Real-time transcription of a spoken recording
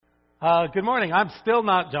Good morning. I'm still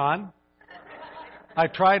not John. I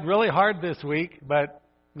tried really hard this week, but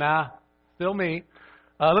still me.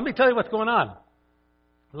 Let me tell you what's going on.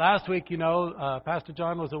 Last week, Pastor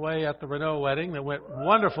John was away at the Renault wedding that went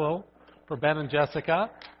wonderful for Ben and Jessica.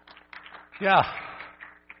 Yeah.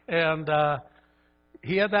 And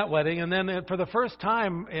he had that wedding, and then for the first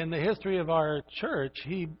time in the history of our church,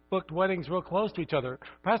 he booked weddings real close to each other.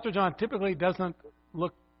 Pastor John typically doesn't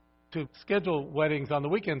look to schedule weddings on the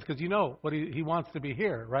weekends because what he wants to be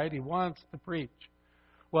here, right? He wants to preach.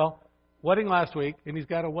 Well, wedding last week, and he's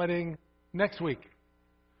got a wedding next week.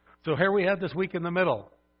 So here we had this week in the middle,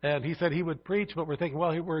 and he said he would preach, but we're thinking,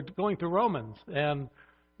 we're going through Romans, and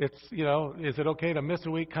it's, is it okay to miss a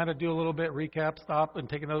week, kind of do a little bit, recap, stop, and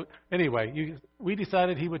take another? Anyway, we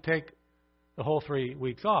decided he would take the whole 3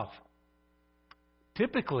 weeks off.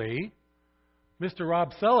 Typically, Mr.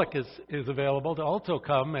 Rob Selleck is available to also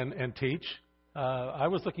come and teach. I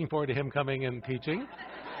was looking forward to him coming and teaching.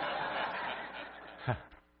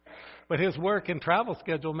 But his work and travel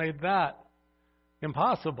schedule made that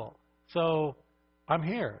impossible. So I'm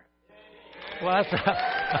here. Well,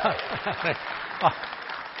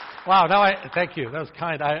 wow, thank you. That was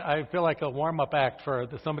kind. I feel like a warm-up act for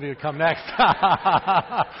somebody to come next.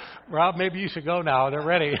 Rob, maybe you should go now. They're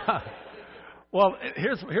ready. Well,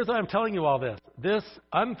 here's why I'm telling you all this. This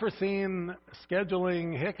unforeseen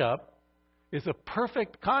scheduling hiccup is a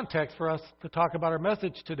perfect context for us to talk about our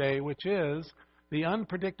message today, which is the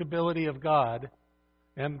unpredictability of God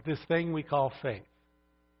and this thing we call faith.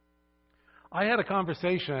 I had a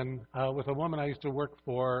conversation with a woman I used to work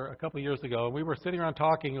for a couple of years ago, and we were sitting around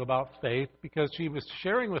talking about faith because she was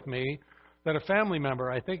sharing with me that a family member,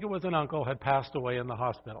 I think it was an uncle, had passed away in the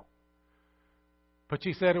hospital. But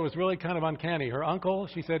she said it was really kind of uncanny. Her uncle,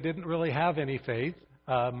 she said, didn't really have any faith.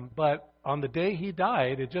 But on the day he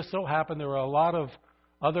died, it just so happened there were a lot of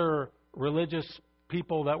other religious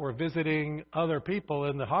people that were visiting other people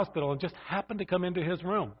in the hospital and just happened to come into his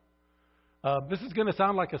room. This is going to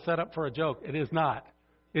sound like a setup for a joke. It is not.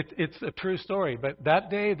 It's a true story. But that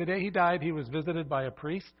day, the day he died, he was visited by a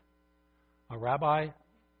priest, a rabbi,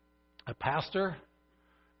 a pastor,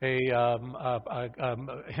 a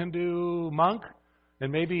Hindu monk,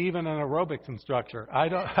 and maybe even an aerobics instructor.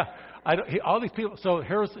 All these people. So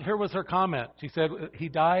here was her comment. She said he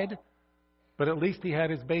died, but at least he had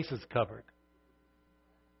his bases covered.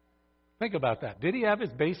 Think about that. Did he have his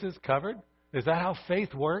bases covered? Is that how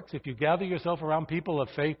faith works? If you gather yourself around people of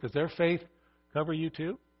faith, does their faith cover you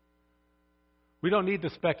too? We don't need to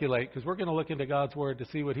speculate because we're going to look into God's Word to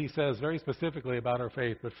see what He says very specifically about our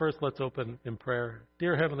faith. But first, let's open in prayer.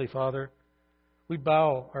 Dear Heavenly Father, we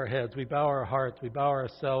bow our heads, we bow our hearts, we bow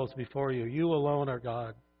ourselves before you. You alone are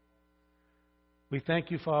God. We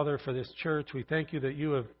thank you, Father, for this church. We thank you that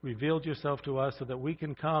you have revealed yourself to us so that we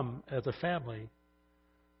can come as a family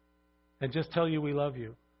and just tell you we love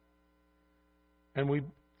you. And we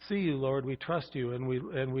see you, Lord, we trust you, and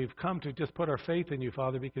we've come to just put our faith in you,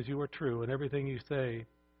 Father, because you are true, and everything you say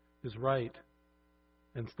is right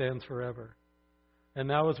and stands forever. And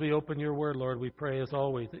now as we open your word, Lord, we pray as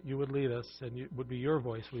always that you would lead us, and it would be your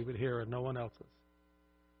voice we would hear and no one else's.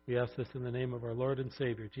 We ask this in the name of our Lord and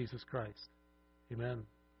Savior, Jesus Christ. Amen.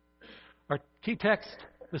 Our key text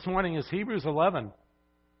this morning is Hebrews 11.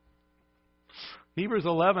 Hebrews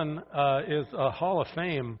 11 is a hall of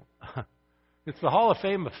fame. It's the Hall of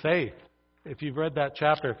Fame of faith, if you've read that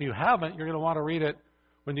chapter. If you haven't, you're going to want to read it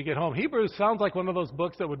when you get home. Hebrews sounds like one of those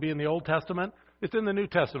books that would be in the Old Testament. It's in the New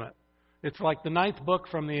Testament. It's like the 9th book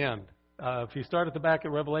from the end. If you start at the back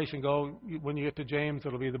at Revelation, when you get to James,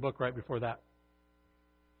 it'll be the book right before that.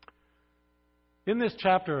 In this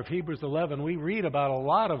chapter of Hebrews 11, we read about a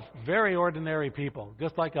lot of very ordinary people,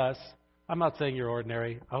 just like us. I'm not saying you're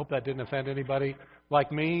ordinary. I hope that didn't offend anybody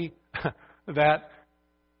like me that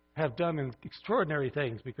have done extraordinary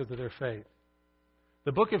things because of their faith.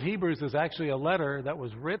 The book of Hebrews is actually a letter that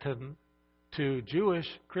was written to Jewish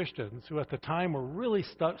Christians who at the time were really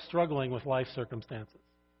struggling with life circumstances.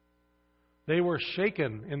 They were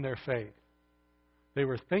shaken in their faith. They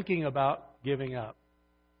were thinking about giving up.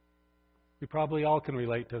 We probably all can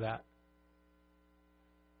relate to that.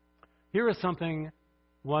 Here is something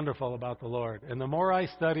wonderful about the Lord. And the more I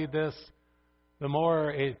studied this, the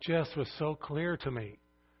more it just was so clear to me.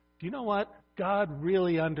 Do you know what? God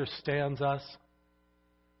really understands us.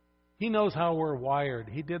 He knows how we're wired.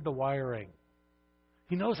 He did the wiring.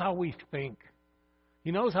 He knows how we think.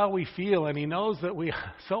 He knows how we feel, and He knows that we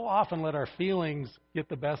so often let our feelings get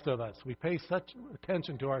the best of us. We pay such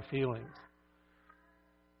attention to our feelings.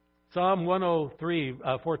 Psalm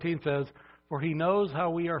 103:14 says, "For He knows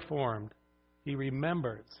how we are formed. He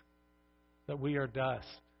remembers that we are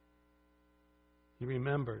dust." He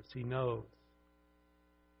remembers. He knows.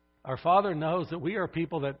 Our Father knows that we are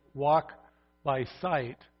people that walk by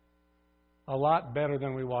sight a lot better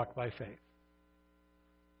than we walk by faith.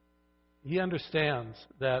 He understands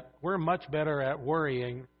that we're much better at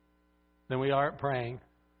worrying than we are at praying.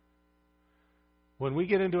 When we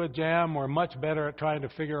get into a jam, we're much better at trying to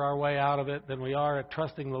figure our way out of it than we are at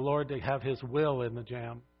trusting the Lord to have His will in the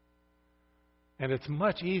jam. And it's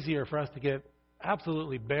much easier for us to get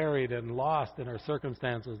absolutely buried and lost in our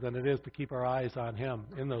circumstances than it is to keep our eyes on Him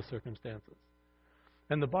in those circumstances.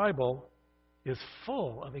 And the Bible is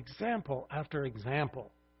full of example after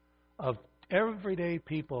example of everyday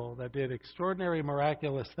people that did extraordinary,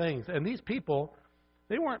 miraculous things. And these people,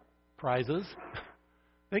 they weren't prizes.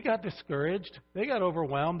 They got discouraged. They got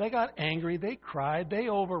overwhelmed. They got angry. They cried. They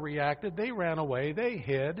overreacted. They ran away. They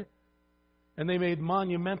hid. And they made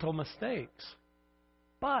monumental mistakes.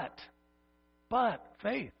 But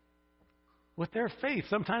faith. With their faith,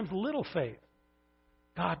 sometimes little faith,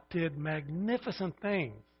 God did magnificent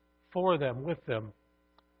things for them, with them,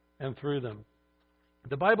 and through them.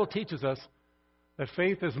 The Bible teaches us that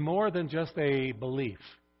faith is more than just a belief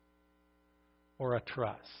or a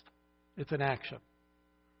trust. It's an action.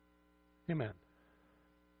 Amen.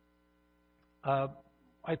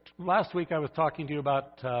 Last week I was talking to you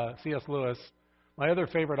about C.S. Lewis. My other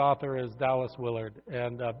favorite author is Dallas Willard.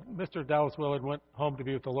 And Mr. Dallas Willard went home to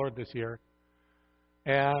be with the Lord this year.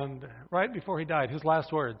 And right before he died, his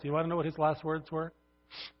last words. You want to know what his last words were?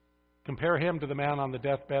 Compare him to the man on the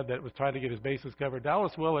deathbed that was trying to get his bases covered.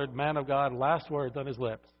 Dallas Willard, man of God, last words on his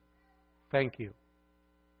lips. Thank you.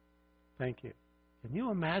 Thank you. Can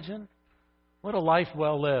you imagine? What a life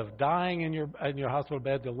well lived. Dying in your hospital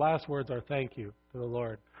bed, the last words are thank you to the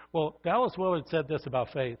Lord. Well, Dallas Willard said this about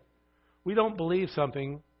faith. We don't believe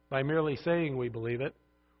something by merely saying we believe it,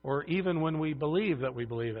 or even when we believe that we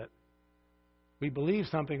believe it. We believe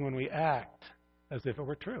something when we act as if it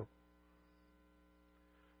were true.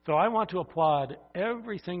 So I want to applaud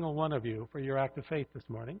every single one of you for your act of faith this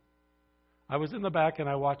morning. I was in the back and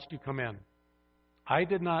I watched you come in. I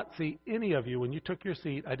did not see any of you, when you took your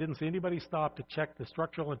seat, I didn't see anybody stop to check the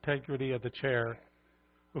structural integrity of the chair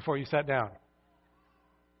before you sat down.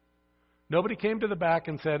 Nobody came to the back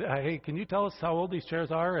and said, hey, can you tell us how old these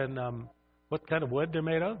chairs are and what kind of wood they're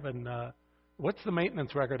made of and what's the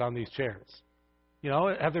maintenance record on these chairs? You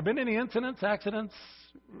know, have there been any incidents, accidents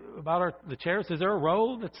about the chairs? Is there a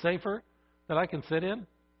row that's safer that I can sit in?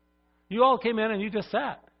 You all came in and you just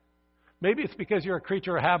sat. Maybe it's because you're a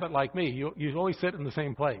creature of habit like me. You always sit in the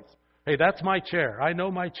same place. Hey, that's my chair. I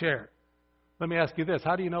know my chair. Let me ask you this.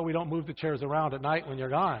 How do you know we don't move the chairs around at night when you're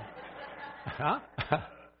gone? Huh?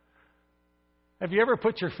 Have you ever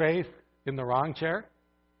put your faith in the wrong chair?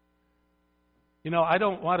 You know, I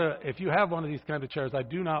don't want to, if you have one of these kind of chairs, I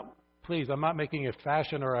do not, please, I'm not making a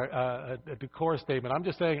fashion or a decor statement. I'm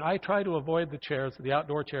just saying I try to avoid the chairs, the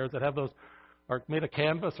outdoor chairs that have those, are made of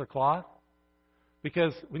canvas or cloth.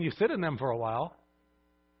 Because when you sit in them for a while,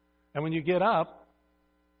 and when you get up,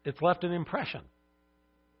 it's left an impression.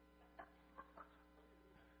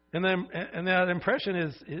 And that impression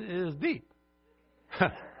is deep.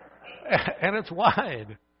 And it's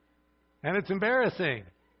wide. And it's embarrassing.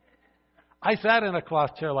 I sat in a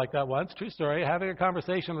cloth chair like that once, true story, having a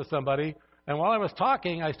conversation with somebody, and while I was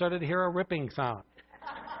talking, I started to hear a ripping sound.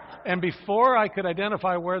 And before I could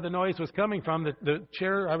identify where the noise was coming from, the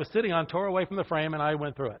chair I was sitting on tore away from the frame, and I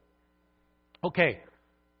went through it. Okay,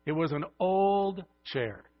 it was an old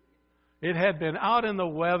chair. It had been out in the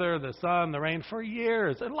weather, the sun, the rain for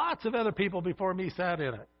years, and lots of other people before me sat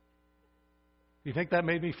in it. Do you think that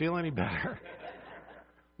made me feel any better?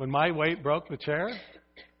 When my weight broke the chair?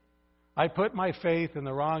 I put my faith in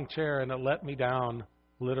the wrong chair, and it let me down,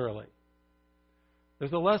 literally.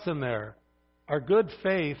 There's a lesson there. Our good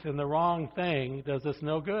faith in the wrong thing does us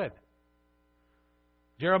no good.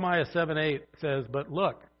 Jeremiah 7:8 says, but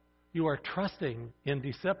look, you are trusting in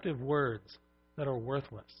deceptive words that are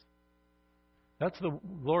worthless. That's the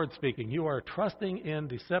Lord speaking. You are trusting in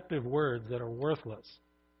deceptive words that are worthless.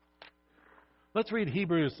 Let's read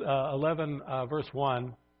Hebrews 11, verse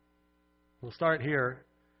 1. We'll start here.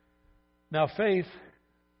 Now faith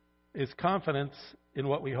is confidence in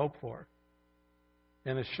what we hope for,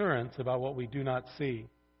 and assurance about what we do not see.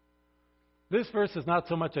 This verse is not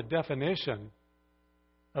so much a definition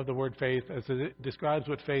of the word faith as it describes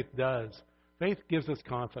what faith does. Faith gives us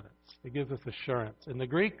confidence. It gives us assurance. In the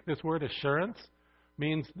Greek, this word assurance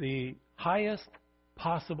means the highest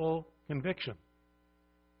possible conviction,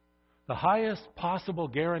 the highest possible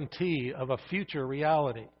guarantee of a future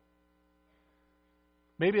reality.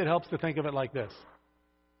 Maybe it helps to think of it like this.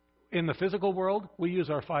 In the physical world, we use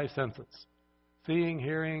our five senses. Seeing,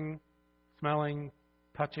 hearing, smelling,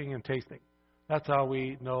 touching, and tasting. That's how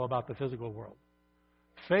we know about the physical world.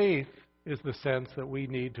 Faith is the sense that we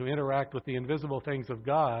need to interact with the invisible things of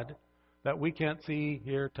God that we can't see,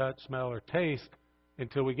 hear, touch, smell, or taste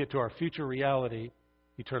until we get to our future reality,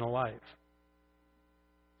 eternal life.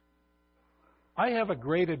 I have a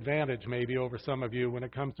great advantage maybe over some of you when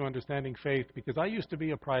it comes to understanding faith because I used to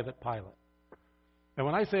be a private pilot. And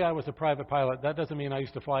when I say I was a private pilot, that doesn't mean I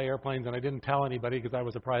used to fly airplanes and I didn't tell anybody because I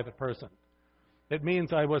was a private person. It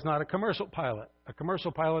means I was not a commercial pilot. A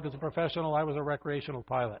commercial pilot is a professional. I was a recreational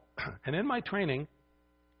pilot. And in my training,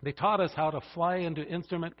 they taught us how to fly into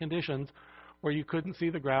instrument conditions where you couldn't see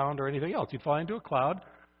the ground or anything else. You'd fly into a cloud.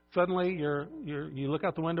 Suddenly, you look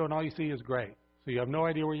out the window and all you see is gray. So you have no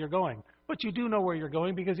idea where you're going. But you do know where you're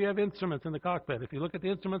going because you have instruments in the cockpit. If you look at the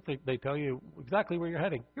instruments, they tell you exactly where you're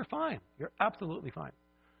heading. You're fine. You're absolutely fine.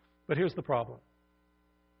 But here's the problem.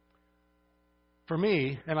 For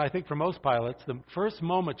me, and I think for most pilots, the first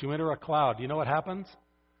moment you enter a cloud, you know what happens?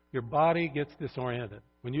 Your body gets disoriented.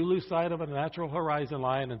 When you lose sight of a natural horizon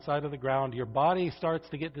line and sight of the ground, your body starts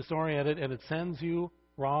to get disoriented and it sends you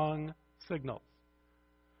wrong signals.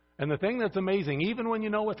 And the thing that's amazing, even when you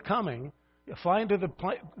know what's coming, you fly into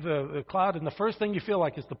the cloud and the first thing you feel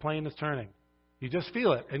like is the plane is turning. You just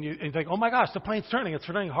feel it, and you think, oh my gosh, the plane's turning. It's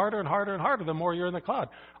turning harder and harder and harder the more you're in the cloud.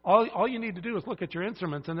 All you need to do is look at your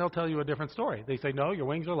instruments, and they'll tell you a different story. They say, no, your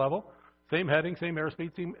wings are level, same heading, same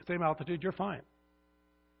airspeed, same altitude, you're fine.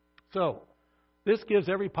 So this gives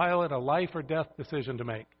every pilot a life or death decision to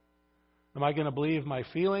make. Am I going to believe my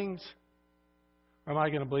feelings, or am I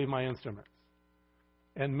going to believe my instruments?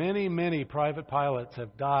 And many, many private pilots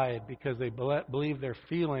have died because they believe their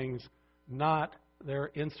feelings, not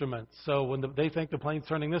their instruments. So when they think the plane's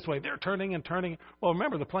turning this way, they're turning and turning. Well,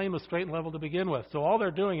 remember, the plane was straight and level to begin with. So all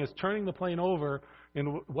they're doing is turning the plane over in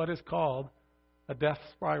what is called a death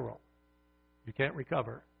spiral. You can't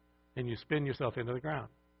recover, and you spin yourself into the ground.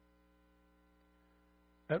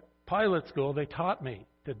 At pilot school, they taught me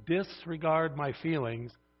to disregard my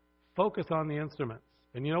feelings, focus on the instruments.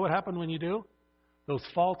 And you know what happened when you do? Those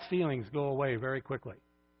false feelings go away very quickly.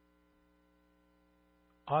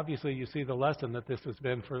 Obviously, you see the lesson that this has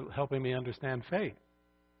been for helping me understand faith.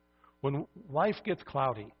 When life gets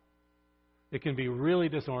cloudy, it can be really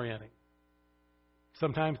disorienting,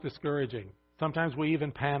 sometimes discouraging. Sometimes we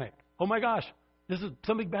even panic. Oh my gosh, this is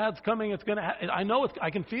something bad's coming. It's going to. I know it's.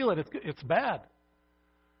 I can feel it. It's bad.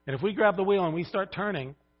 And if we grab the wheel and we start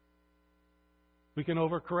turning, we can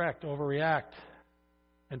overcorrect, overreact,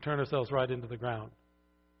 and turn ourselves right into the ground.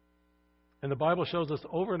 And the Bible shows us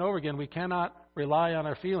over and over again we cannot rely on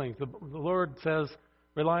our feelings. The Lord says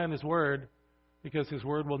rely on His Word because His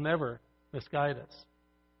Word will never misguide us.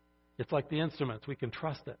 It's like the instruments. We can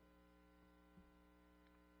trust it.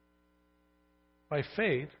 By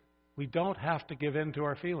faith, we don't have to give in to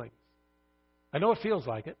our feelings. I know it feels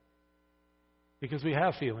like it because we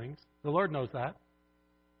have feelings. The Lord knows that.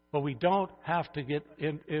 But we don't have to give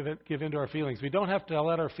in to our feelings. We don't have to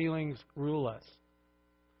let our feelings rule us.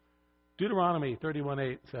 Deuteronomy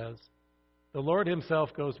 31:8 says, the Lord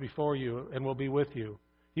Himself goes before you and will be with you.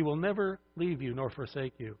 He will never leave you nor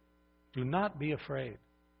forsake you. Do not be afraid.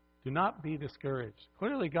 Do not be discouraged.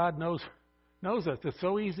 Clearly, God knows us. It's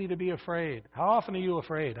so easy to be afraid. How often are you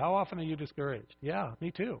afraid? How often are you discouraged? Yeah,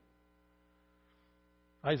 me too.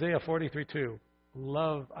 Isaiah 43:2.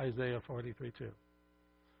 Love Isaiah 43:2.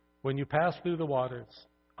 When you pass through the waters,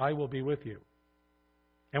 I will be with you.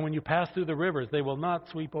 And when you pass through the rivers, they will not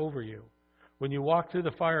sweep over you. When you walk through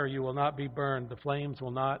the fire, you will not be burned. The flames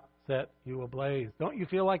will not set you ablaze. Don't you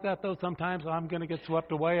feel like that, though? Sometimes I'm going to get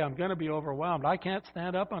swept away. I'm going to be overwhelmed. I can't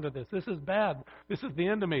stand up under this. This is bad. This is the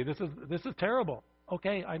end of me. This is terrible.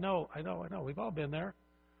 Okay, I know. We've all been there.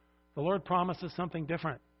 The Lord promises something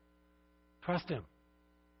different. Trust Him.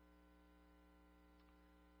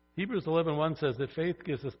 Hebrews 11:1 says that faith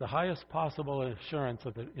gives us the highest possible assurance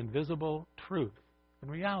of the invisible truth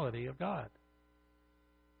and reality of God.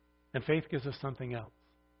 And faith gives us something else.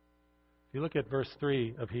 If you look at verse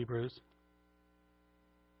 3 of Hebrews,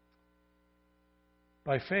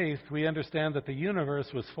 by faith we understand that the universe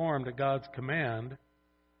was formed at God's command,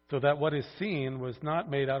 so that what is seen was not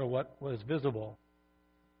made out of what was visible.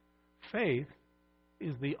 Faith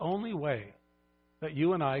is the only way that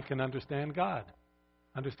you and I can understand God,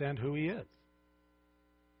 understand who He is.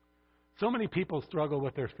 So many people struggle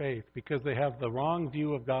with their faith because they have the wrong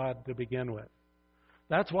view of God to begin with.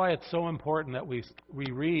 That's why it's so important that we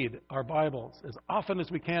read our Bibles as often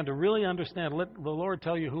as we can to really understand. Let the Lord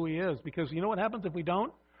tell you who He is. Because you know what happens if we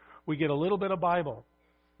don't? We get a little bit of Bible.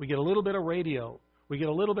 We get a little bit of radio. We get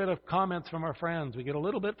a little bit of comments from our friends. We get a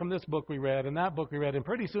little bit from this book we read and that book we read. And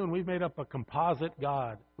pretty soon we've made up a composite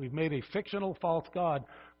God. We've made a fictional false God.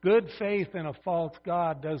 Good faith in a false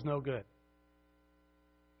God does no good.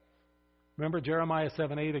 Remember Jeremiah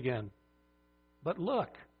 7:8 again. But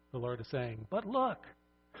look, the Lord is saying, but look,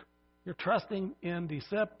 you're trusting in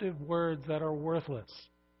deceptive words that are worthless.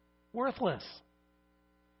 Worthless.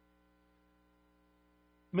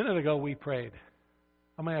 A minute ago we prayed.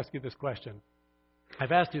 I'm going to ask you this question.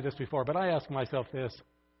 I've asked you this before, but I ask myself this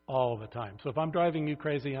all the time. So if I'm driving you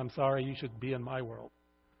crazy, I'm sorry. You should be in my world.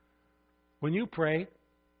 When you pray,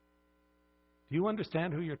 do you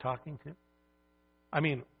understand who you're talking to? I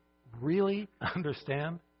mean, really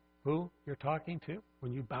understand who you're talking to?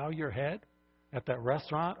 When you bow your head at that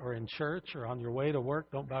restaurant or in church or on your way to work,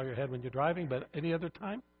 don't bow your head when you're driving, but any other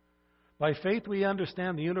time. By faith, we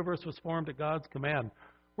understand the universe was formed at God's command.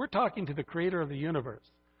 We're talking to the creator of the universe.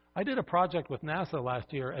 I did a project with NASA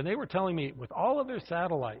last year, and they were telling me with all of their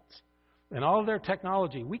satellites and all of their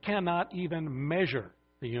technology, we cannot even measure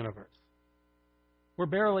the universe. We're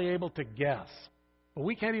barely able to guess, but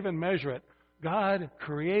we can't even measure it. God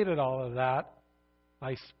created all of that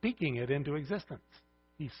by speaking it into existence.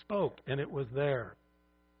 He spoke, and it was there.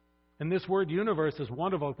 And this word universe is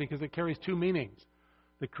wonderful because it carries two meanings,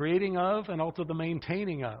 the creating of and also the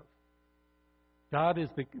maintaining of. God is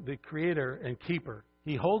the creator and keeper.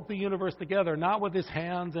 He holds the universe together, not with his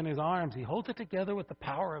hands and his arms. He holds it together with the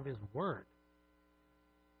power of his word.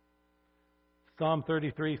 Psalm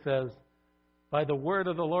 33 says, by the word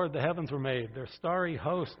of the Lord the heavens were made, their starry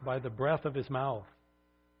host by the breath of his mouth.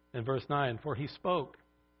 In verse 9, for he spoke,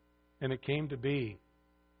 and it came to be.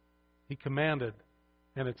 He commanded,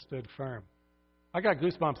 and it stood firm. I got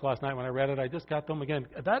goosebumps last night when I read it. I just got them again.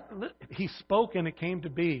 He spoke, and it came to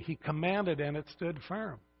be. He commanded, and it stood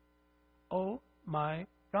firm. Oh, my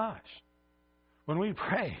gosh. When we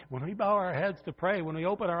pray, when we bow our heads to pray, when we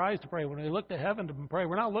open our eyes to pray, when we look to heaven to pray,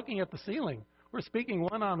 we're not looking at the ceiling. We're speaking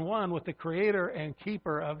one-on-one with the creator and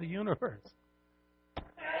keeper of the universe.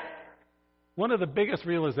 One of the biggest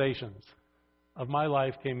realizations of my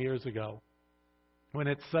life came years ago when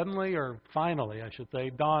it suddenly, or finally, I should say,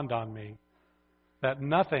 dawned on me that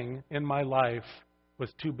nothing in my life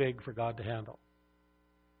was too big for God to handle.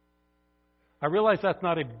 I realize that's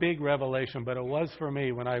not a big revelation, but it was for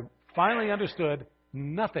me when I finally understood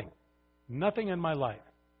nothing in my life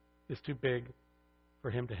is too big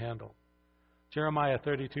for him to handle. Jeremiah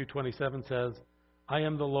 32:27 says, I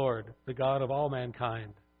am the Lord, the God of all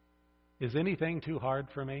mankind. Is anything too hard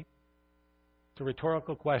for me? It's a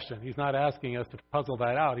rhetorical question. He's not asking us to puzzle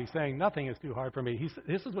that out. He's saying nothing is too hard for me.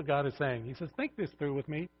 This is what God is saying. He says, think this through with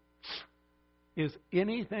me. Is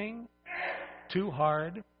anything too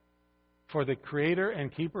hard for the creator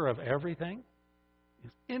and keeper of everything?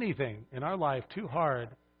 Is anything in our life too hard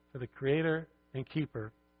for the creator and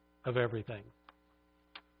keeper of everything?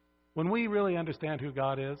 When we really understand who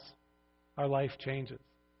God is, our life changes.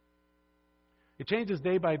 It changes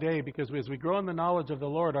day by day because as we grow in the knowledge of the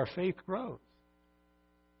Lord, our faith grows.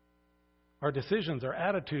 Our decisions, our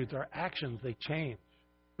attitudes, our actions, they change.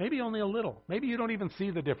 Maybe only a little. Maybe you don't even see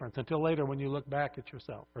the difference until later when you look back at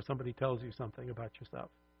yourself or somebody tells you something about yourself.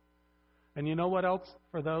 And you know what else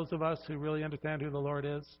for those of us who really understand who the Lord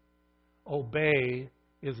is? Obey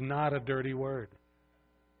is not a dirty word.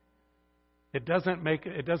 It doesn't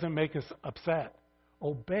make us upset.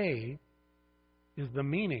 Obey is the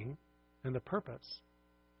meaning and the purpose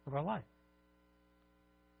of our life.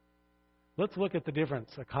 Let's look at the difference,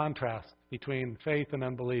 a contrast between faith and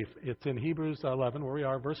unbelief. It's in Hebrews 11, where we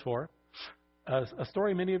are, verse 4. A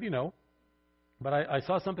story many of you know, but I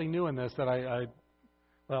saw something new in this that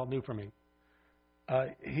new for me.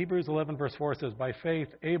 Hebrews 11, verse 4 says, by faith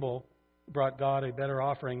Abel brought God a better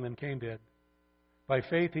offering than Cain did. By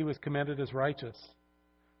faith he was commended as righteous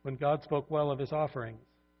when God spoke well of his offerings.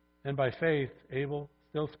 And by faith Abel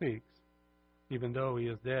still speaks, even though he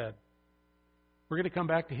is dead. We're going to come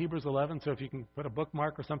back to Hebrews 11, so if you can put a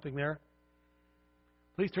bookmark or something there.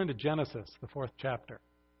 Please turn to Genesis, the 4th chapter.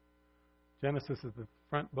 Genesis is the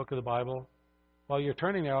front book of the Bible. While you're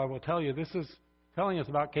turning there, I will tell you, this is telling us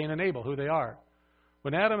about Cain and Abel, who they are.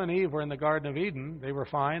 When Adam and Eve were in the Garden of Eden, they were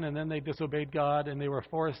fine, and then they disobeyed God, and they were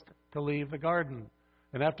forced to leave the garden.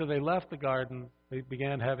 And after they left the garden, they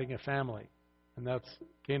began having a family. And that's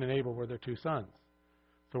Cain and Abel were their two sons.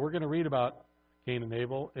 So we're going to read about Cain and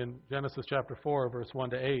Abel in Genesis chapter 4, verse 1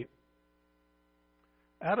 to 8.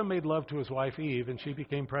 Adam made love to his wife Eve, and she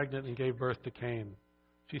became pregnant and gave birth to Cain.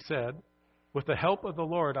 She said, with the help of the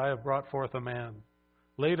Lord I have brought forth a man.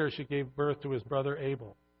 Later she gave birth to his brother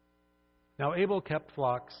Abel. Now Abel kept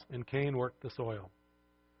flocks, and Cain worked the soil.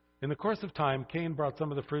 In the course of time, Cain brought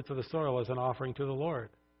some of the fruits of the soil as an offering to the Lord.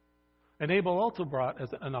 And Abel also brought as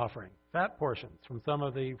an offering fat portions from some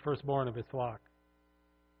of the firstborn of his flock.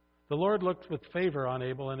 The Lord looked with favor on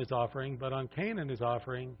Abel and his offering, but on Cain and his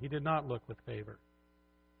offering he did not look with favor.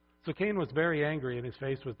 So Cain was very angry, and his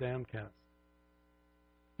face was downcast.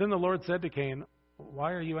 Then the Lord said to Cain,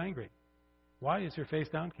 "Why are you angry? Why is your face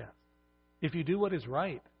downcast? If you do what is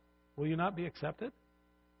right, will you not be accepted?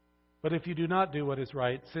 But if you do not do what is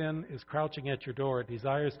right, sin is crouching at your door. It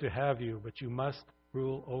desires to have you, but you must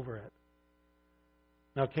rule over it."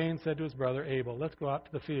 Now Cain said to his brother Abel, "Let's go out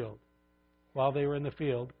to the field." While they were in the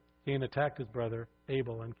field, Cain attacked his brother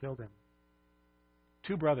Abel and killed him.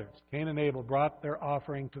 Two brothers, Cain and Abel, brought their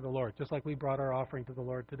offering to the Lord, just like we brought our offering to the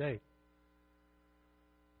Lord today.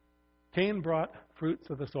 Cain brought fruits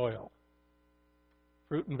of the soil,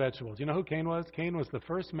 fruit and vegetables. You know who Cain was? Cain was the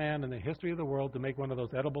first man in the history of the world to make one of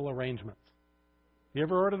those edible arrangements. You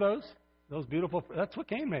ever heard of those? Those beautiful, that's what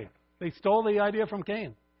Cain made. They stole the idea from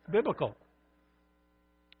Cain. It's biblical.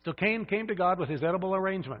 So Cain came to God with his edible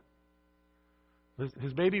arrangement.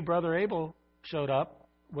 His baby brother Abel showed up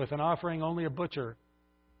with an offering only a butcher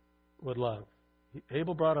would love.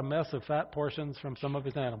 Abel brought a mess of fat portions from some of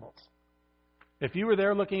his animals. If you were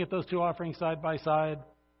there looking at those two offerings side by side,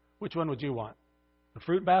 which one would you want? The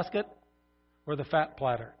fruit basket or the fat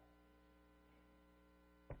platter?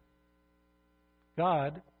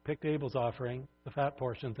 God picked Abel's offering, the fat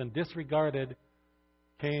portions, and disregarded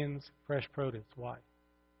Cain's fresh produce. Why?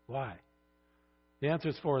 Why? The answer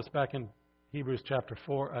is for us back in Hebrews chapter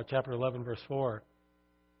 11, verse 4.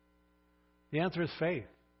 The answer is faith.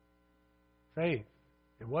 Faith.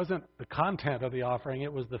 It wasn't the content of the offering,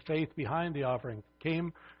 it was the faith behind the offering.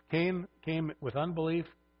 Cain came with unbelief,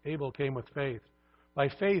 Abel came with faith. By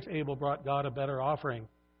faith, Abel brought God a better offering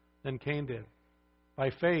than Cain did. By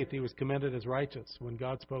faith, he was commended as righteous when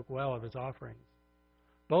God spoke well of his offerings.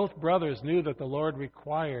 Both brothers knew that the Lord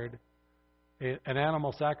required an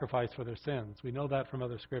animal sacrifice for their sins. We know that from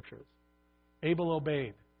other scriptures. Abel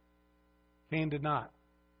obeyed. Cain did not.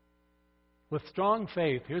 With strong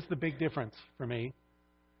faith, here's the big difference for me.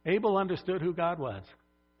 Abel understood who God was.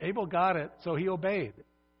 Abel got it, so he obeyed.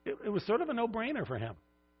 It was sort of a no-brainer for him.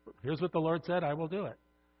 Here's what the Lord said, I will do it.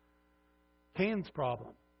 Cain's problem.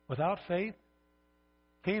 Without faith,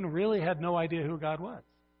 Cain really had no idea who God was.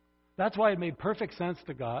 That's why it made perfect sense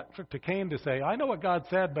to Cain to say, I know what God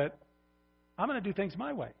said, but I'm going to do things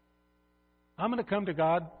my way. I'm going to come to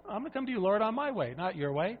God. I'm going to come to you, Lord, on my way, not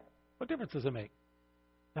your way. What difference does it make?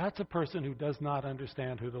 That's a person who does not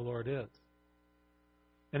understand who the Lord is.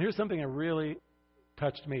 And here's something that really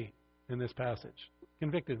touched me in this passage,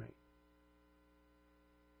 convicted me.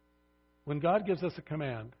 When God gives us a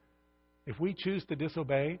command, if we choose to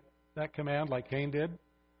disobey that command like Cain did,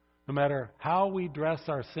 no matter how we dress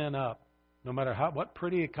our sin up, no matter what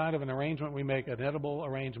pretty kind of an arrangement we make, an edible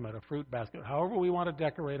arrangement, a fruit basket, however we want to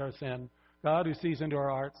decorate our sin, God who sees into our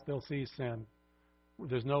hearts still sees sin.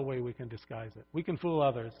 There's no way we can disguise it. We can fool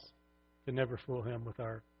others, can never fool him with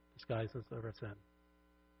our disguises of our sin.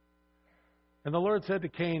 And the Lord said to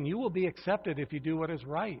Cain, you will be accepted if you do what is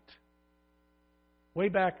right. Way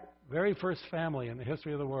back, very first family in the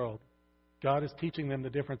history of the world, God is teaching them the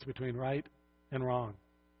difference between right and wrong.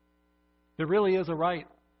 There really is a right.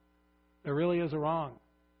 There really is a wrong.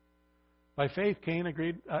 By faith,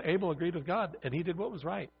 Abel agreed with God, and he did what was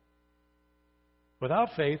right. Without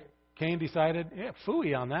faith, Cain decided,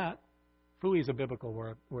 phooey on that. Phooey is a biblical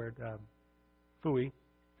word. Phooey.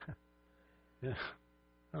 Yeah, I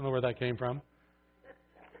don't know where that came from.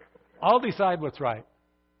 I'll decide what's right.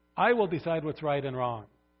 I will decide what's right and wrong.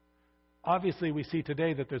 Obviously, we see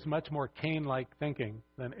today that there's much more Cain-like thinking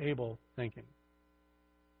than Abel thinking.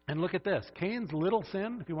 And look at this. Cain's little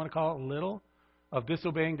sin, if you want to call it little, of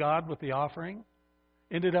disobeying God with the offering,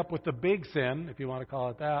 ended up with the big sin, if you want to call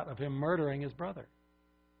it that, of him murdering his brother.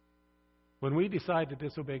 When we decide to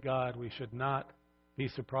disobey God, we should not be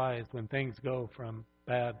surprised when things go from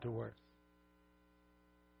bad to worse.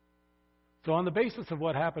 So on the basis of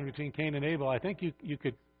what happened between Cain and Abel, I think you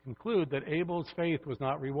could conclude that Abel's faith was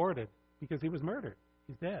not rewarded because he was murdered.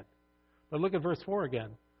 He's dead. But look at verse 4 again.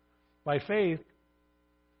 By faith,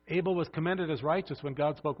 Abel was commended as righteous when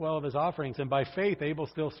God spoke well of his offerings, and by faith, Abel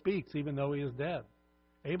still speaks even though he is dead.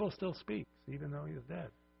 Abel still speaks even though he is dead.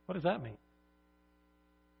 What does that mean?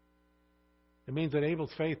 It means that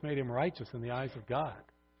Abel's faith made him righteous in the eyes of God,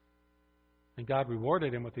 and God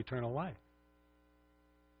rewarded him with eternal life.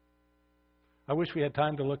 I wish we had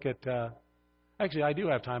time to look at... actually, I do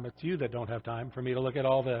have time. It's you that don't have time for me to look at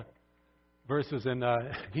all the verses in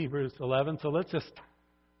Hebrews 11. So let's just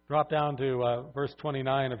drop down to verse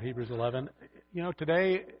 29 of Hebrews 11. You know,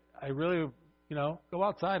 today I really, go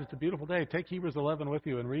outside. It's a beautiful day. Take Hebrews 11 with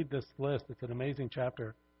you and read this list. It's an amazing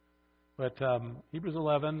chapter. But Hebrews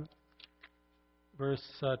 11, verse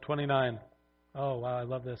 29. Oh, wow, I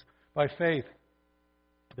love this. By faith,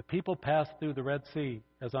 the people passed through the Red Sea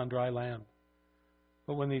as on dry land.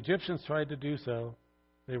 But when the Egyptians tried to do so,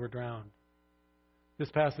 they were drowned.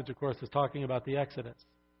 This passage, of course, is talking about the Exodus,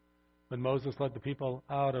 when Moses led the people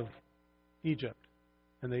out of Egypt,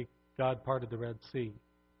 and God parted the Red Sea.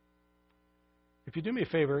 If you do me a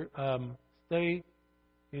favor,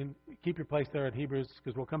 keep your place there at Hebrews,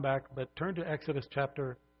 because we'll come back, but turn to Exodus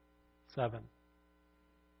chapter 7,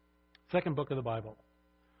 second book of the Bible.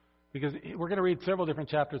 Because we're going to read several different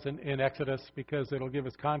chapters in Exodus, because it'll give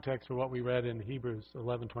us context for what we read in Hebrews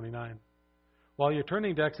 11:29. While you're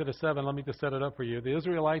turning to Exodus 7, let me just set it up for you. The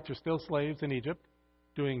Israelites are still slaves in Egypt,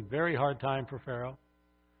 doing very hard time for Pharaoh.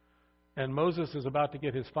 And Moses is about to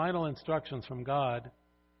get his final instructions from God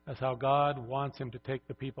as how God wants him to take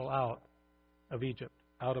the people out of Egypt,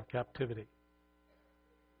 out of captivity.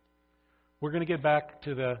 We're going to get back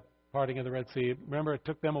to the parting of the Red Sea. Remember, it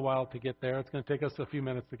took them a while to get there. It's going to take us a few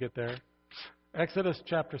minutes to get there. Exodus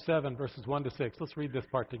chapter 7, verses 1 to 6. Let's read this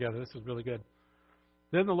part together. This is really good.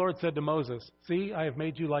 Then the Lord said to Moses, "See, I have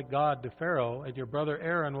made you like God to Pharaoh, and your brother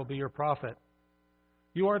Aaron will be your prophet.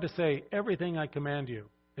 You are to say everything I command you,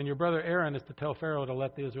 and your brother Aaron is to tell Pharaoh to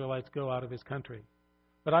let the Israelites go out of his country.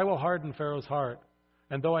 But I will harden Pharaoh's heart,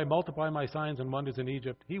 and though I multiply my signs and wonders in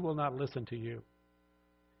Egypt, he will not listen to you.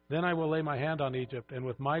 Then I will lay my hand on Egypt, and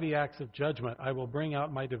with mighty acts of judgment I will bring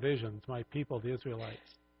out my divisions, my people, the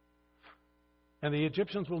Israelites. And the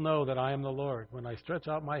Egyptians will know that I am the Lord when I stretch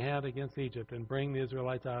out my hand against Egypt and bring the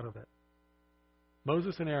Israelites out of it."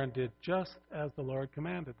 Moses and Aaron did just as the Lord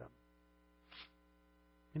commanded them.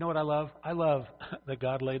 You know what I love? I love that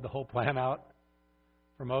God laid the whole plan out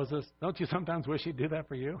for Moses. Don't you sometimes wish he'd do that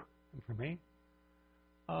for you and for me?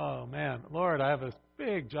 Oh, man. Lord, I have a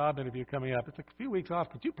big job interview coming up. It's a few weeks off.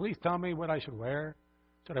 Could you please tell me what I should wear?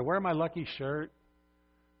 Should I wear my lucky shirt?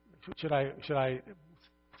 Should I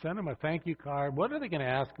send them a thank you card? What are they going to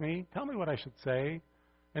ask me? Tell me what I should say.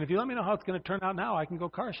 And if you let me know how it's going to turn out now, I can go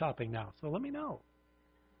car shopping now. So let me know.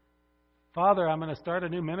 Father, I'm going to start a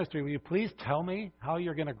new ministry. Will you please tell me how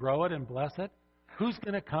you're going to grow it and bless it? Who's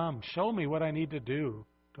going to come? Show me what I need to do.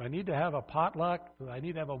 Do I need to have a potluck? Do I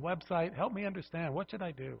need to have a website? Help me understand. What should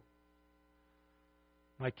I do?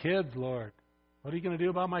 My kids, Lord. What are you going to do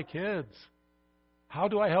about my kids? How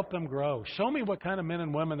do I help them grow? Show me what kind of men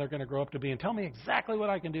and women they're going to grow up to be, and tell me exactly what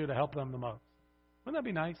I can do to help them the most. Wouldn't that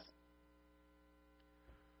be nice?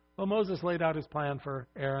 Well, Moses laid out his plan for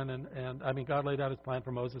Aaron, God laid out his plan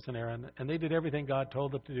for Moses and Aaron, and they did everything God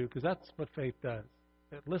told them to do, because that's what faith does.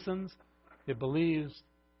 It listens, it believes,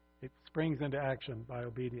 it springs into action by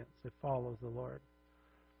obedience. It follows the Lord.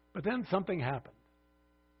 But then something happened.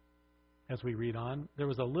 As we read on, there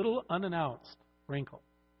was a little unannounced wrinkle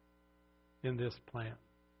in this plan.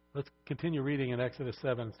 Let's continue reading in Exodus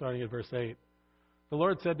 7, starting at verse 8. The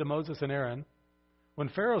Lord said to Moses and Aaron, "When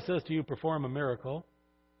Pharaoh says to you, 'Perform a miracle,'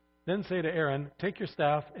 then say to Aaron, 'Take your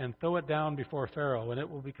staff and throw it down before Pharaoh, and it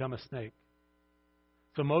will become a snake.'"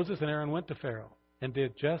 So Moses and Aaron went to Pharaoh and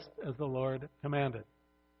did just as the Lord commanded.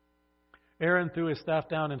 Aaron threw his staff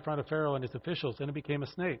down in front of Pharaoh and his officials, and it became a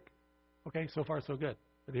snake. Okay, so far so good.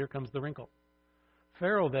 But here comes the wrinkle.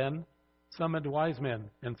 Pharaoh then summoned wise men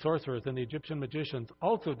and sorcerers, and the Egyptian magicians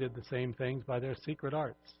also did the same things by their secret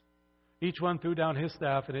arts. Each one threw down his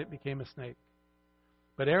staff, and it became a snake.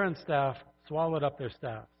 But Aaron's staff swallowed up their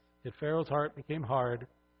staffs. Yet Pharaoh's heart became hard,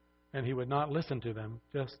 and he would not listen to them,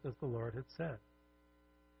 just as the Lord had said.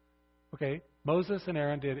 Okay, Moses and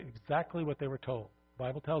Aaron did exactly what they were told. The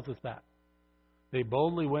Bible tells us that. They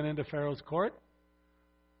boldly went into Pharaoh's court.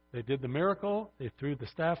 They did the miracle. They threw the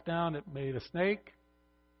staff down. It made a snake.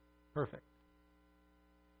 Perfect.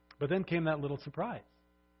 But then came that little surprise.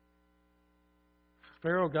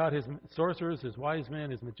 Pharaoh got his sorcerers, his wise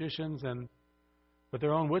men, his magicians, and with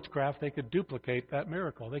their own witchcraft, they could duplicate that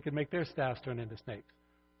miracle. They could make their staffs turn into snakes.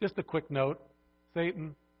 Just a quick note,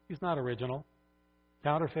 Satan, he's not original.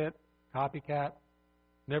 Counterfeit, copycat,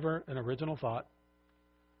 never an original thought.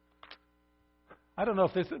 I don't know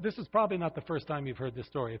if this is probably not the first time you've heard this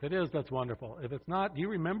story. If it is, that's wonderful. If it's not, do you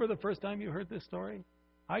remember the first time you heard this story?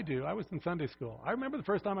 I do. I was in Sunday school. I remember the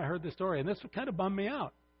first time I heard this story, and this kind of bummed me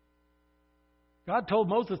out. God told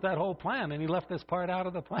Moses that whole plan, and he left this part out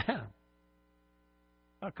of the plan.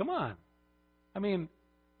 Oh, come on. I mean,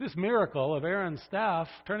 this miracle of Aaron's staff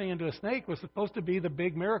turning into a snake was supposed to be the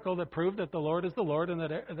big miracle that proved that the Lord is the Lord and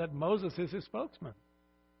that Moses is his spokesman.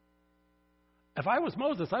 If I was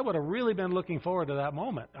Moses, I would have really been looking forward to that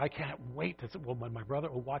moment. I can't wait to say, well, when my brother,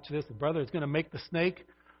 watch this, the brother is going to make the snake.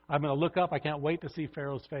 I'm going to look up. I can't wait to see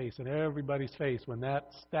Pharaoh's face and everybody's face when that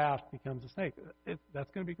staff becomes a snake.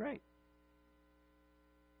 That's going to be great.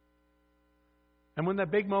 And when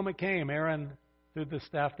that big moment came, Aaron threw the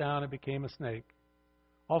staff down and became a snake.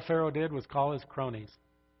 All Pharaoh did was call his cronies.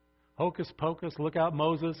 Hocus pocus, look out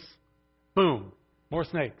Moses. Boom, more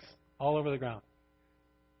snakes all over the ground.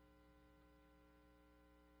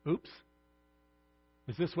 Oops.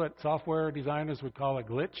 Is this what software designers would call a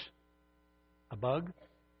glitch? A bug?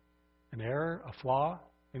 An error? A flaw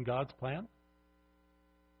in God's plan?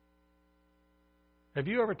 Have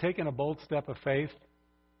you ever taken a bold step of faith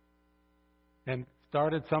and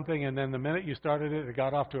started something, and then the minute you started it, it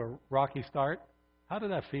got off to a rocky start? How did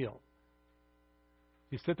that feel?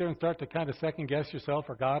 You sit there and start to kind of second guess yourself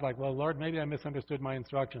or God, like, well, Lord, maybe I misunderstood my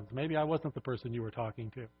instructions. Maybe I wasn't the person you were talking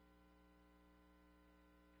to.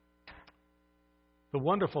 The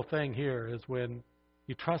wonderful thing here is when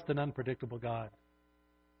you trust an unpredictable God.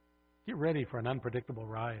 Get ready for an unpredictable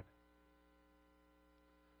ride.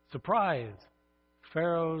 Surprise!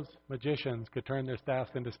 Pharaoh's magicians could turn their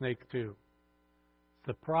staffs into snakes too.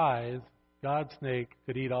 Surprise! God's snake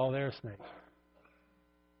could eat all their snakes.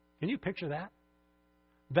 Can you picture that?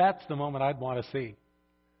 That's the moment I'd want to see.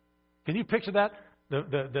 Can you picture that?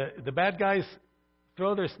 The bad guys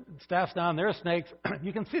throw their staffs down, their snakes.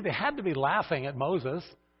 You can see they had to be laughing at Moses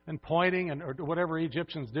and pointing or whatever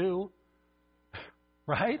Egyptians do.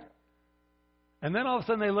 Right? And then all of a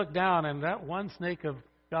sudden they look down and that one snake of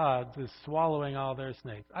God's is swallowing all their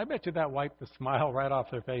snakes. I bet you that wiped the smile right off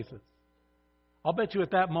their faces. I'll bet you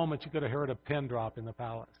at that moment you could have heard a pin drop in the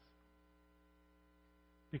palace.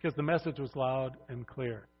 Because the message was loud and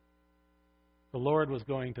clear. The Lord was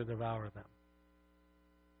going to devour them.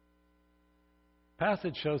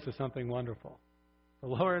 Passage shows us something wonderful. The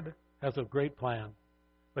Lord has a great plan,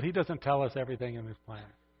 but He doesn't tell us everything in His plan.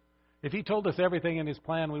 If He told us everything in His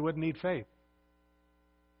plan, we wouldn't need faith.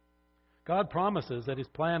 God promises that His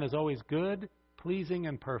plan is always good, pleasing,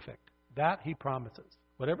 and perfect. That He promises.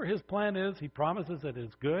 Whatever His plan is, He promises it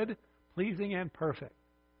is good, pleasing, and perfect.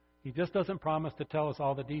 He just doesn't promise to tell us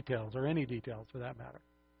all the details, or any details for that matter.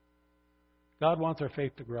 God wants our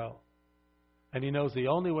faith to grow. And He knows the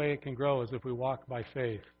only way it can grow is if we walk by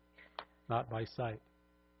faith, not by sight.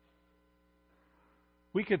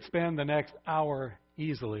 We could spend the next hour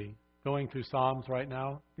easily going through Psalms right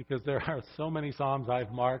now, because there are so many Psalms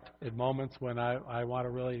I've marked at moments when I want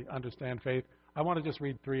to really understand faith. I want to just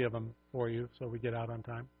read 3 of them for you so we get out on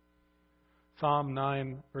time. Psalm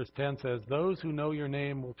 9, verse 10 says, "Those who know your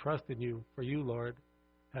name will trust in you, for you, Lord,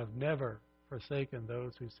 have never forsaken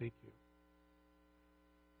those who seek you."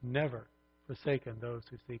 Never forsaken those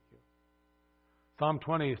who seek you. Psalm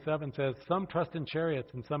 27 says, "Some trust in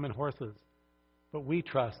chariots and some in horses, but we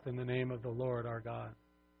trust in the name of the Lord our God."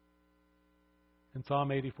 In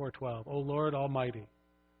Psalm 84:12, "O Lord Almighty,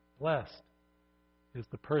 blessed is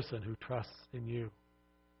the person who trusts in you."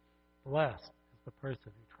 Blessed is the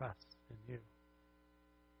person who trusts in you.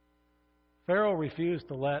 Pharaoh refused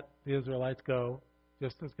to let the Israelites go,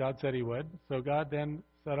 just as God said He would. So God then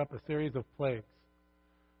set up a series of plagues,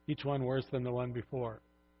 each one worse than the one before.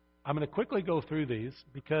 I'm going to quickly go through these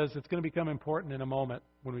because it's going to become important in a moment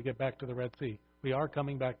when we get back to the Red Sea. We are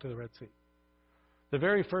coming back to the Red Sea. The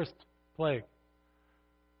very first plague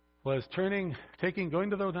was going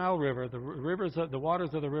to the Nile River. The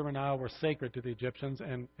waters of the river Nile were sacred to the Egyptians,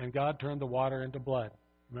 and God turned the water into blood.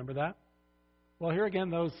 Remember that? Well, here again,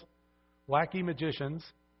 those wacky magicians,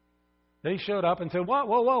 they showed up and said,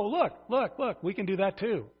 whoa, look, we can do that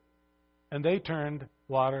too. And they turned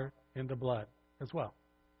water into blood as well.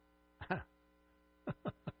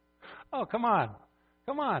 Oh, come on,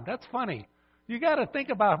 that's funny. You got to think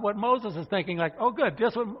about what Moses is thinking, like, oh, good,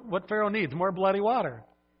 just what Pharaoh needs, more bloody water.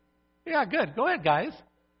 Yeah, good, go ahead, guys.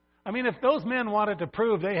 I mean, if those men wanted to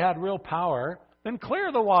prove they had real power, then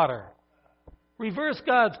clear the water. Reverse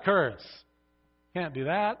God's curse. Can't do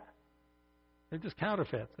that. They're just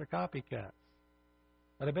counterfeits. They're copycats.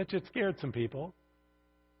 But I bet you it scared some people.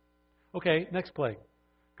 Okay, next plague.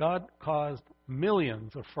 God caused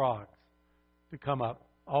millions of frogs to come up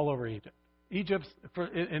all over Egypt.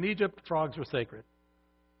 In Egypt, frogs were sacred.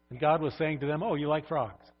 And God was saying to them, oh, you like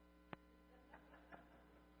frogs?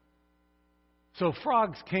 So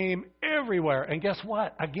frogs came everywhere. And guess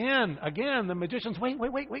what? Again, the magicians, wait,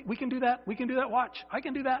 we can do that. Watch, I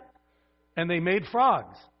can do that. And they made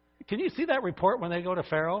frogs. Can you see that report when they go to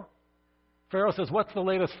Pharaoh? Pharaoh says, what's the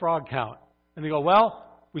latest frog count? And they go, well,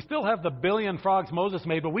 we still have the 1 billion frogs Moses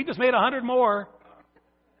made, but we just made 100 more.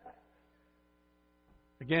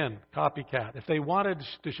 Again, copycat. If they wanted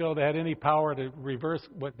to show they had any power to reverse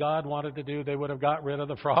what God wanted to do, they would have got rid of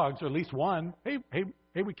the frogs, or at least one. Hey,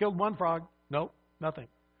 we killed one frog. Nope, nothing.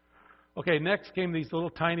 Okay, next came these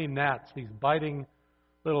little tiny gnats, these biting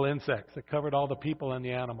little insects that covered all the people and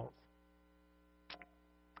the animals.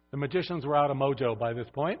 The magicians were out of mojo by this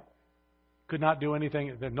point. Could not do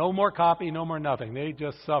anything. No more copy, no more nothing. They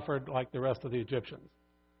just suffered like the rest of the Egyptians.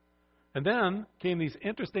 And then came these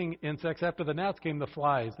interesting insects. After the gnats came the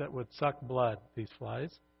flies that would suck blood, these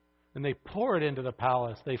flies. And they poured into the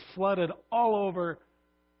palace. They flooded all over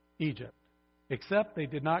Egypt. Except they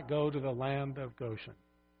did not go to the land of Goshen,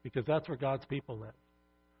 because that's where God's people live.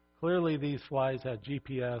 Clearly these flies had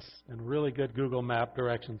GPS and really good Google map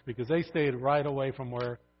directions, because they stayed right away from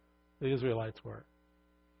where the Israelites were.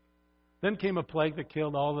 Then came a plague that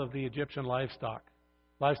killed all of the Egyptian livestock.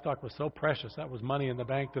 Livestock was so precious, that was money in the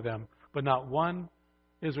bank to them. But not one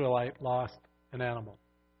Israelite lost an animal.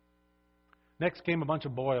 Next came a bunch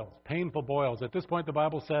of boils, painful boils. At this point, the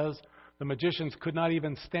Bible says the magicians could not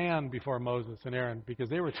even stand before Moses and Aaron because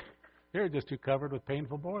they were just too covered with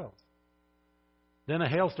painful boils. Then a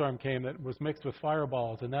hailstorm came that was mixed with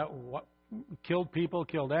fireballs, and that killed people,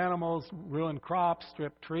 killed animals, ruined crops,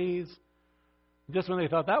 stripped trees. Just when they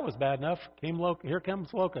thought that was bad enough, here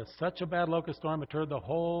comes locusts. Such a bad locust storm, it turned the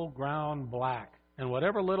whole ground black. And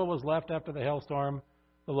whatever little was left after the hailstorm,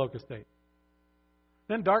 the locust ate.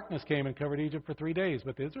 Then darkness came and covered Egypt for 3 days,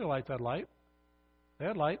 but the Israelites had light. They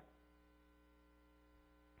had light.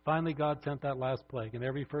 Finally, God sent that last plague, and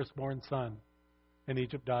every firstborn son in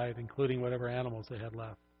Egypt died, including whatever animals they had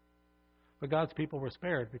left. But God's people were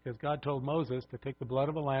spared because God told Moses to take the blood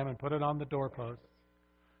of a lamb and put it on the doorposts.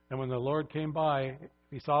 And when the Lord came by, if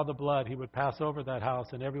he saw the blood, he would pass over that house,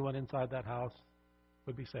 and everyone inside that house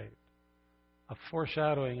would be saved. A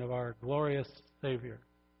foreshadowing of our glorious Savior,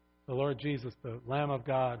 the Lord Jesus, the Lamb of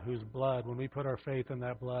God, whose blood, when we put our faith in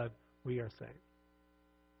that blood, we are saved.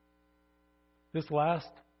 This last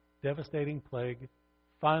devastating plague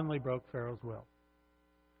finally broke Pharaoh's will.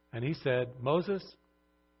 And he said, Moses,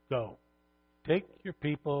 go. Take your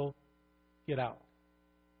people, get out.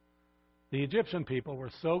 The Egyptian people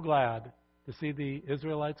were so glad to see the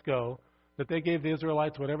Israelites go that they gave the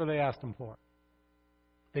Israelites whatever they asked them for.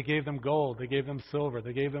 They gave them gold, they gave them silver,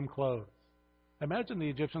 they gave them clothes. Imagine the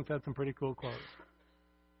Egyptians had some pretty cool clothes.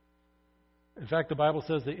 In fact, the Bible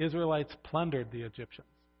says the Israelites plundered the Egyptians.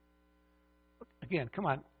 Again, come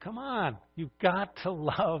on. You've got to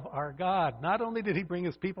love our God. Not only did he bring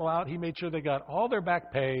his people out, he made sure they got all their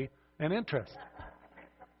back pay and interest.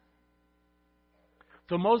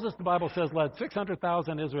 So Moses, the Bible says, led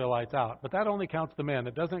 600,000 Israelites out, but that only counts the men.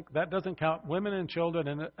 That doesn't count women and children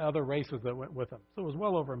and other races that went with them. So it was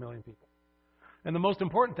well over 1 million people. And the most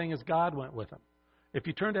important thing is God went with them. If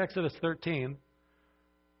you turn to Exodus 13,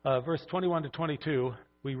 verse 21 to 22,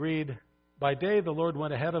 we read, By day the Lord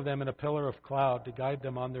went ahead of them in a pillar of cloud to guide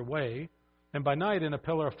them on their way, and by night in a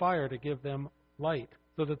pillar of fire to give them light,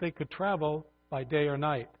 so that they could travel by day or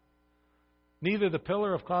night. Neither the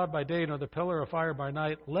pillar of cloud by day nor the pillar of fire by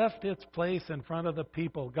night left its place in front of the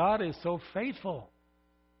people. God is so faithful.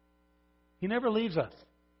 He never leaves us.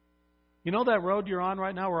 You know that road you're on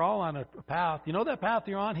right now? We're all on a path. You know that path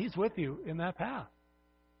you're on? He's with you in that path.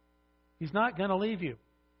 He's not going to leave you.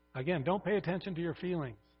 Again, don't pay attention to your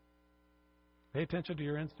feelings. Pay attention to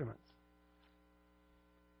your instruments.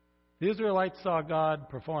 The Israelites saw God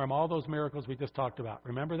perform all those miracles we just talked about.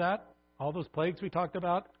 Remember that? All those plagues we talked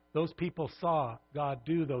about? Those people saw God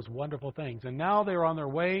do those wonderful things. And now they're on their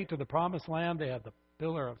way to the promised land. They had the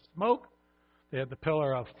pillar of smoke. They had the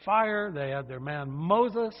pillar of fire. They had their man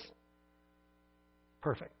Moses.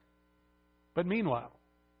 Perfect. But meanwhile,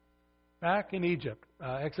 back in Egypt,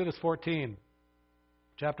 Exodus 14,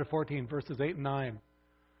 chapter 14, verses 8 and 9.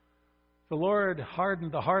 The Lord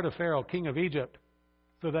hardened the heart of Pharaoh, king of Egypt,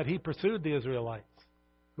 so that he pursued the Israelites,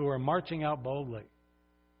 who were marching out boldly.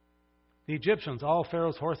 The Egyptians, all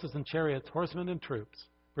Pharaoh's horses and chariots, horsemen and troops,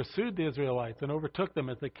 pursued the Israelites and overtook them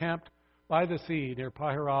as they camped by the sea near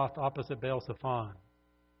Piharoth opposite Baal-Zephon.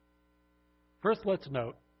 First, let's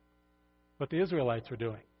note what the Israelites were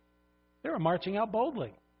doing. They were marching out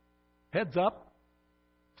boldly. Heads up,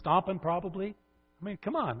 stomping probably. I mean,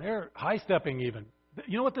 come on, they're high-stepping even.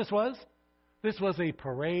 You know what this was? This was a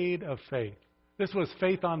parade of faith. This was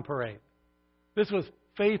faith on parade. This was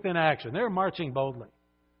faith in action. They were marching boldly.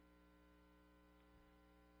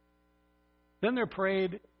 Then their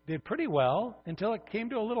parade did pretty well until it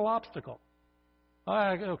came to a little obstacle.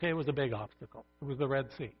 Okay, it was a big obstacle. It was the Red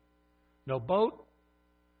Sea. No boat,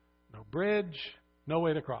 no bridge, no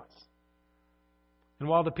way to cross. And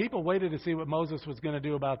while the people waited to see what Moses was going to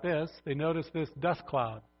do about this, they noticed this dust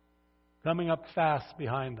cloud coming up fast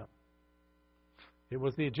behind them. It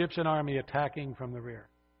was the Egyptian army attacking from the rear.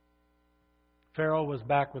 Pharaoh was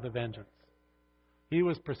back with a vengeance. He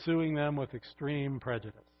was pursuing them with extreme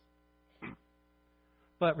prejudice.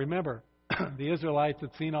 But remember, the Israelites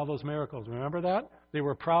had seen all those miracles. Remember that? They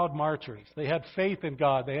were proud marchers. They had faith in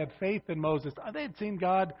God. They had faith in Moses. They had seen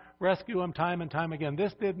God rescue them time and time again.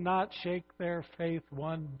 This did not shake their faith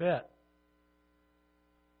one bit.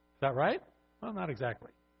 Is that right? Well, not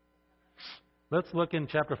exactly. Let's look in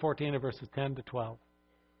chapter 14 of verses 10 to 12.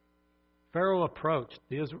 As Pharaoh approached,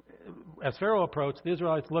 the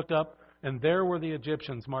Israelites looked up, and there were the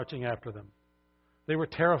Egyptians marching after them. They were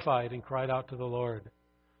terrified and cried out to the Lord.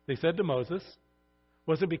 They said to Moses,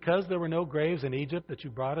 "Was it because there were no graves in Egypt that you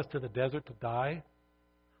brought us to the desert to die?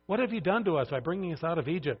 What have you done to us by bringing us out of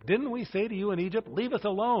Egypt? Didn't we say to you in Egypt, 'Leave us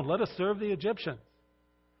alone, let us serve the Egyptians'?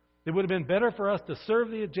 It would have been better for us to serve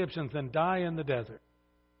the Egyptians than die in the desert."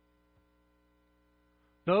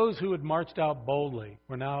 Those who had marched out boldly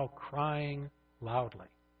were now crying loudly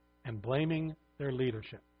and blaming their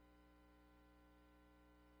leadership.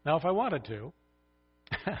 Now, if I wanted to,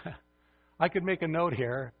 I could make a note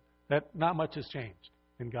here that not much has changed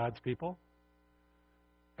in God's people.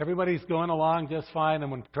 Everybody's going along just fine,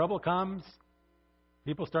 and when trouble comes,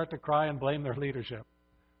 people start to cry and blame their leadership.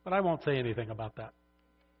 But I won't say anything about that.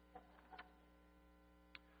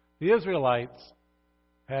 The Israelites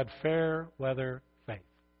had fair weather faith.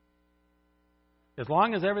 As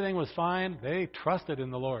long as everything was fine, they trusted in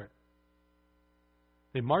the Lord.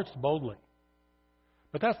 They marched boldly.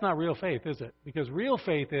 But that's not real faith, is it? Because real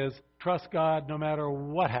faith is trust God no matter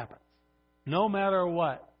what happens. No matter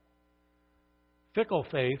what. Fickle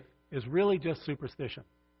faith is really just superstition.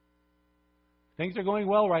 Things are going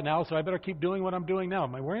well right now, so I better keep doing what I'm doing now.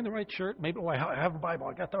 Am I wearing the right shirt? Maybe I have a Bible.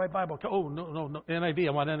 I got the right Bible. Oh, no, NIV.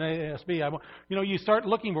 I want NASB. You start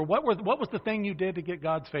looking for what was the thing you did to get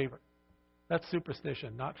God's favor. That's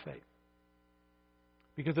superstition, not faith.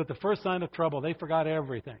 Because at the first sign of trouble, they forgot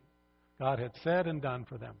everything God had said and done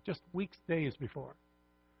for them, just weeks, days before.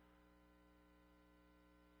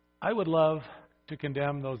 I would love to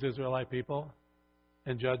condemn those Israelite people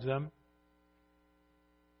and judge them,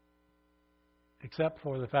 except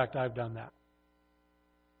for the fact I've done that.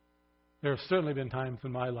 There have certainly been times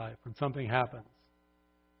in my life when something happens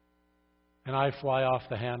and I fly off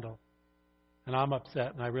the handle and I'm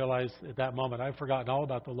upset, and I realize at that moment I've forgotten all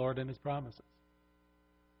about the Lord and His promises.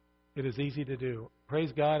 It is easy to do.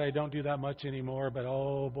 Praise God, I don't do that much anymore, but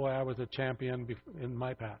oh boy, I was a champion in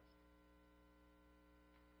my past.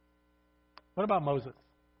 What about Moses?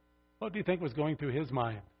 What do you think was going through his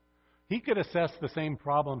mind? He could assess the same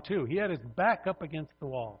problem too. He had his back up against the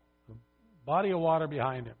wall, a body of water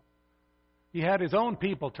behind him. He had his own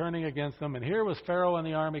people turning against him, and here was Pharaoh and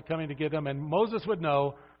the army coming to get him, and Moses would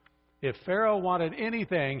know if Pharaoh wanted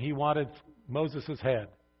anything, he wanted Moses' head.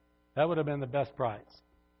 That would have been the best prize.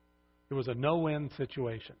 It was a no-win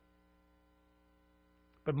situation.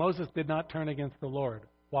 But Moses did not turn against the Lord.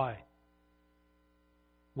 Why?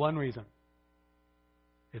 One reason.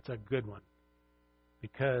 It's a good one.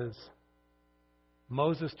 Because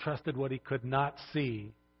Moses trusted what he could not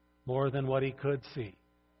see more than what he could see.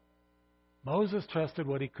 Moses trusted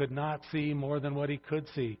what he could not see more than what he could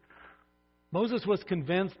see. Moses was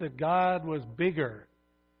convinced that God was bigger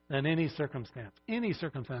than any circumstance. Any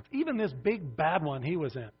circumstance. Even this big bad one he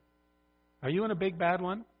was in. Are you in a big bad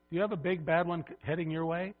one? Do you have a big bad one heading your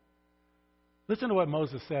way? Listen to what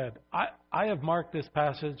Moses said. I have marked this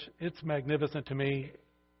passage. It's magnificent to me.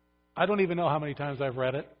 I don't even know how many times I've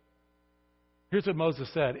read it. Here's what Moses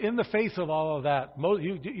said. In the face of all of that,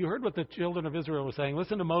 you heard what the children of Israel were saying.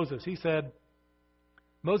 Listen to Moses. He said,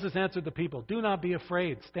 Moses answered the people, "Do not be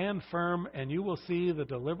afraid. Stand firm, and you will see the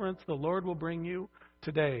deliverance the Lord will bring you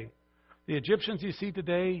today. The Egyptians you see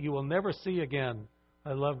today, you will never see again."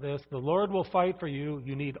 I love this. The Lord will fight for you.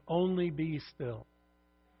 You need only be still.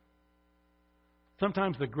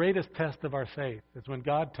 Sometimes the greatest test of our faith is when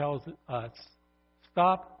God tells us,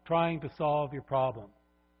 stop trying to solve your problem.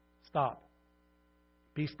 Stop.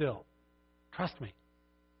 Be still. Trust me.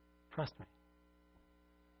 Trust me.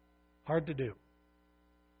 Hard to do.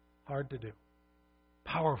 Hard to do.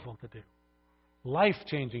 Powerful to do.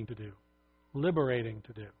 Life-changing to do. Liberating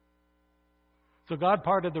to do. So God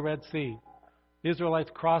parted the Red Sea. The Israelites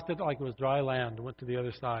crossed it like it was dry land and went to the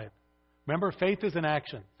other side. Remember, faith is in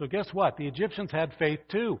action. So guess what? The Egyptians had faith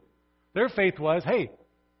too. Their faith was, hey,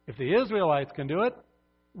 if the Israelites can do it,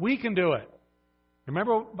 we can do it.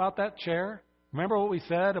 Remember about that chair? Remember what we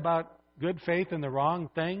said about good faith and the wrong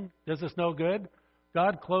thing? Does us no good?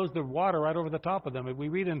 God closed the water right over the top of them. We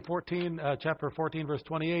read in chapter 14, verse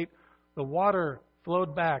 28, the water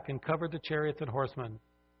flowed back and covered the chariots and horsemen,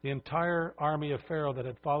 the entire army of Pharaoh that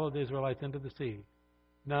had followed the Israelites into the sea.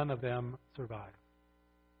 None of them survived.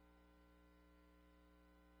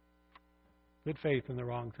 Good faith in the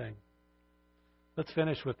wrong thing. Let's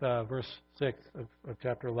finish with verse 6 of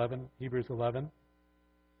chapter 11, Hebrews 11.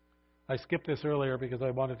 I skipped this earlier because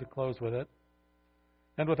I wanted to close with it.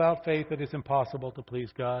 And without faith it is impossible to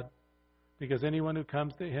please God, because anyone who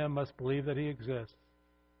comes to Him must believe that He exists,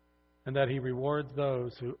 and that He rewards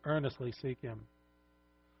those who earnestly seek Him.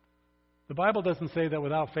 The Bible doesn't say that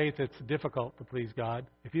without faith it's difficult to please God.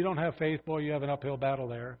 If you don't have faith, boy, you have an uphill battle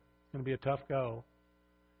there. It's going to be a tough go.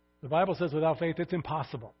 The Bible says without faith it's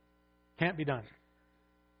impossible. Can't be done.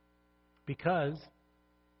 Because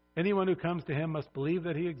anyone who comes to Him must believe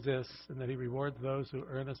that He exists and that He rewards those who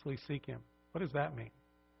earnestly seek Him. What does that mean?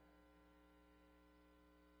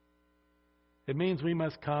 It means we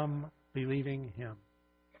must come believing Him.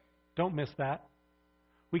 Don't miss that.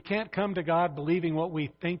 We can't come to God believing what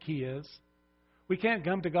we think He is. We can't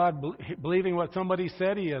come to God believing what somebody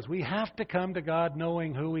said He is. We have to come to God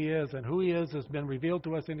knowing who He is, and who He is has been revealed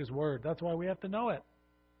to us in His Word. That's why we have to know it.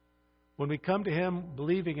 When we come to Him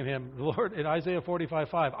believing in Him, the Lord, in Isaiah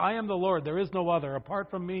 45:5, I am the Lord, there is no other. Apart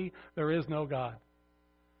from me, there is no God.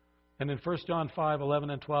 And in 1 John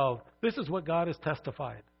 5:11 and 12, this is what God has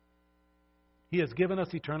testified. He has given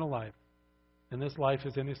us eternal life, and this life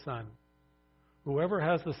is in His Son. Whoever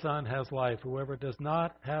has the Son has life. Whoever does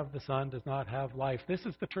not have the Son does not have life. This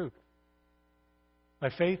is the truth. By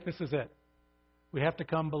faith, this is it. We have to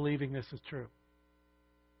come believing this is true.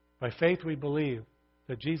 By faith, we believe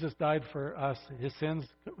that Jesus died for us.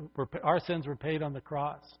 Our sins were paid on the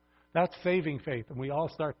cross. That's saving faith, and we all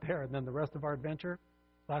start there. And then the rest of our adventure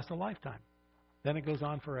lasts a lifetime. Then it goes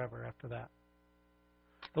on forever after that.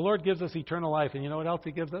 The Lord gives us eternal life, and you know what else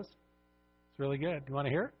He gives us? It's really good. You want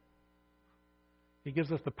to hear it? He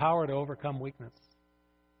gives us the power to overcome weakness.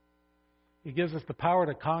 He gives us the power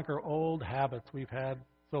to conquer old habits we've had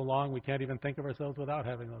so long we can't even think of ourselves without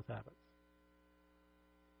having those habits.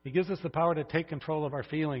 He gives us the power to take control of our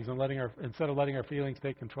feelings instead of letting our feelings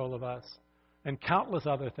take control of us. And countless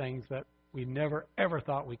other things that we never, ever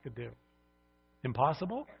thought we could do.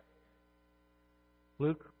 Impossible?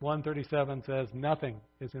 Luke 1:37 says, nothing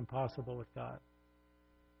is impossible with God.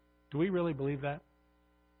 Do we really believe that?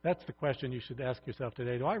 That's the question you should ask yourself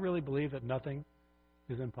today. Do I really believe that nothing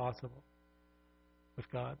is impossible with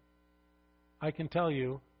God? I can tell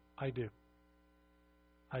you, I do.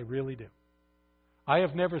 I really do. I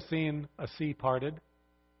have never seen a sea parted.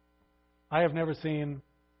 I have never seen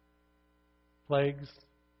plagues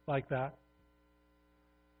like that.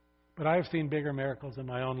 But I have seen bigger miracles in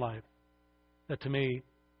my own life that to me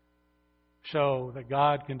show that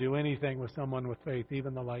God can do anything with someone with faith,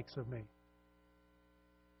 even the likes of me.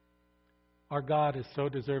 Our God is so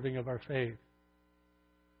deserving of our faith,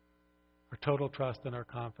 our total trust and our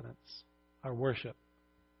confidence, our worship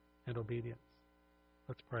and obedience.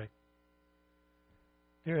 Let's pray.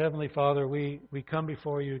 Dear Heavenly Father, we come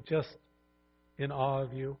before you just in awe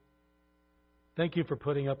of you. Thank you for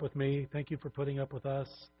putting up with me. Thank you for putting up with us.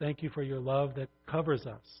 Thank you for your love that covers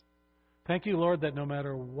us. Thank you, Lord, that no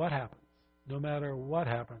matter what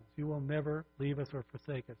happens, you will never leave us or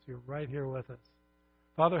forsake us. You're right here with us.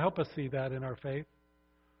 Father, help us see that in our faith.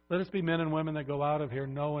 Let us be men and women that go out of here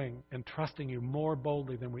knowing and trusting you more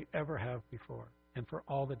boldly than we ever have before and for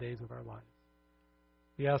all the days of our lives.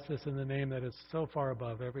 We ask this in the name that is so far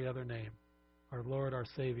above every other name, our Lord, our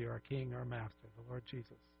Savior, our King, our Master, the Lord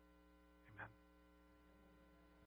Jesus.